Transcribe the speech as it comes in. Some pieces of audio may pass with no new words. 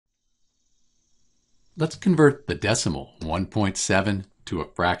Let's convert the decimal 1.7 to a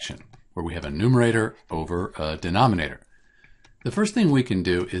fraction, where we have a numerator over a denominator. The first thing we can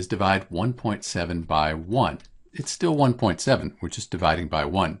do is divide 1.7 by 1. It's still 1.7, we're just dividing by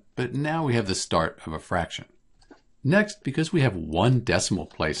 1, but now we have the start of a fraction. Next, because we have one decimal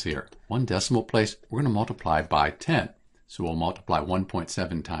place here, we're going to multiply by 10. So we'll multiply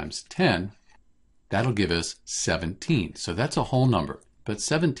 1.7 times 10. That'll give us 17. So that's a whole number. But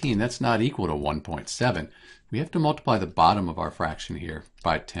 17, that's not equal to 1.7. We have to multiply the bottom of our fraction here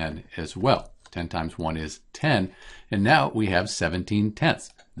by 10 as well. 10 times 1 is 10. And now we have 17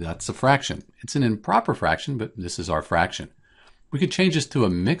 tenths. That's a fraction. It's an improper fraction, but this is our fraction. We could change this to a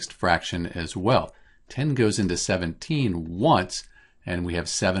mixed fraction as well. 10 goes into 17 once, and we have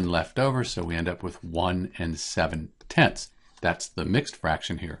 7 left over, so we end up with 1 and 7 tenths. That's the mixed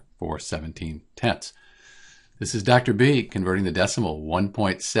fraction here for 17 tenths. This is Dr. B converting the decimal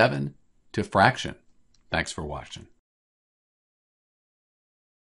 1.7 to fraction. Thanks for watching.